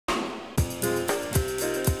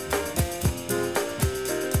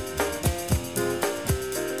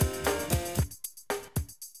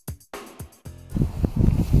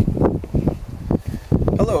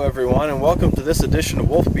everyone, and welcome to this edition of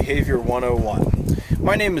Wolf Behavior 101.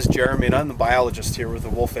 My name is Jeremy, and I'm the biologist here with the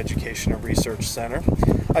Wolf Education and Research Center.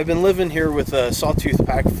 I've been living here with a Sawtooth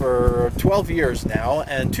pack for 12 years now,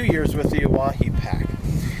 and 2 years with the Oahe pack.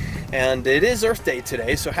 And it is Earth Day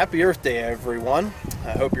today, so happy Earth Day, everyone.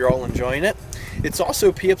 I hope you're all enjoying it. It's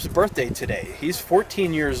also Piep's birthday today. He's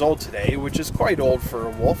 14 years old today, which is quite old for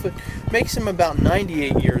a wolf. It makes him about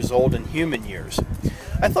 98 years old in human years.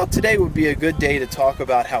 I thought today would be a good day to talk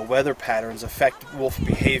about how weather patterns affect wolf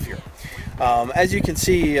behavior. As you can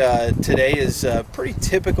see, today is a pretty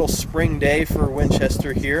typical spring day for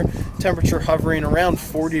Winchester here. Temperature hovering around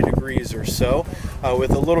 40 degrees or so,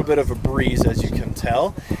 with a little bit of a breeze, as you can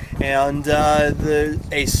tell. And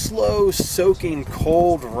a slow, soaking,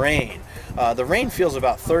 cold rain. The rain feels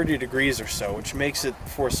about 30 degrees or so, which makes it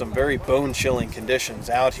for some very bone-chilling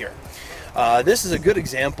conditions out here. This is a good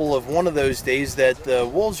example of one of those days that the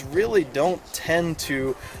wolves really don't tend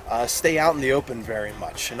to stay out in the open very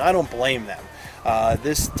much, and I don't blame them.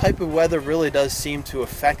 This type of weather really does seem to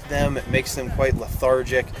affect them. It makes them quite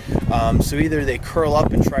lethargic. So either they curl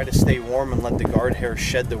up and try to stay warm and let the guard hair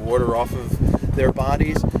shed the water off of their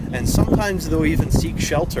bodies, and sometimes they'll even seek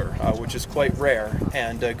shelter, which is quite rare,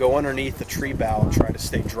 and go underneath the tree bough and try to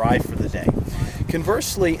stay dry for the day.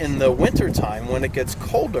 Conversely, in the winter time, when it gets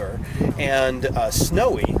colder and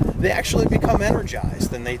snowy, they actually become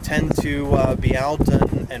energized, and they tend to be out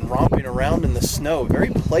and romping around in the snow, very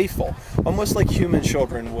playful, almost like human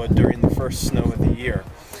children would during the first snow of the year.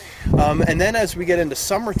 And then as we get into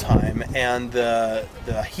summertime and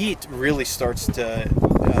the heat really starts to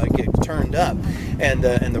get turned up, and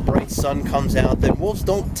the bright sun comes out, then wolves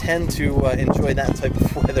don't tend to enjoy that type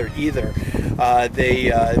of weather either.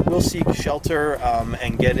 They will seek shelter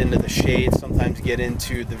and get into the shade, sometimes get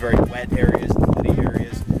into the very wet areas, the muddy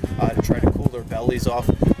areas, to try to cool their bellies off.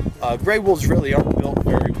 Gray wolves really aren't built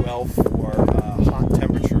very well for hot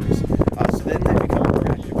temperatures, so then they become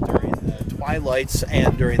more active during the twilights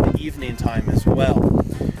and during the evening time as well.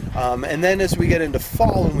 And then as we get into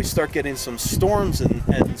fall and we start getting some storms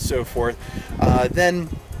and so forth, then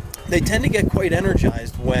they tend to get quite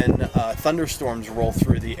energized when thunderstorms roll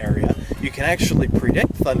through the area. You can actually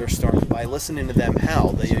predict thunderstorms by listening to them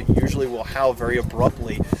howl. They usually will howl very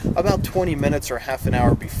abruptly about 20 minutes or half an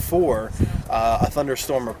hour before a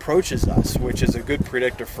thunderstorm approaches us, which is a good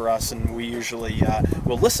predictor for us, and we usually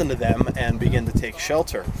will listen to them and begin to take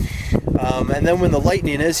shelter. And then when the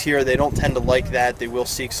lightning is here, they don't tend to like that. They will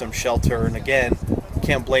seek some shelter, and again,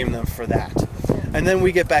 can't blame them for that. And then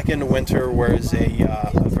we get back into winter, where it's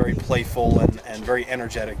a very playful and very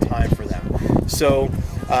energetic time for them. So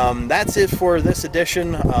that's it for this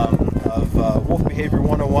edition of Wolf Behavior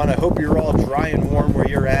 101. I hope you're all dry and warm where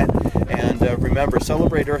you're at. And remember,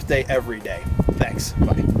 celebrate Earth Day every day. Thanks.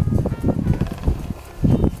 Bye.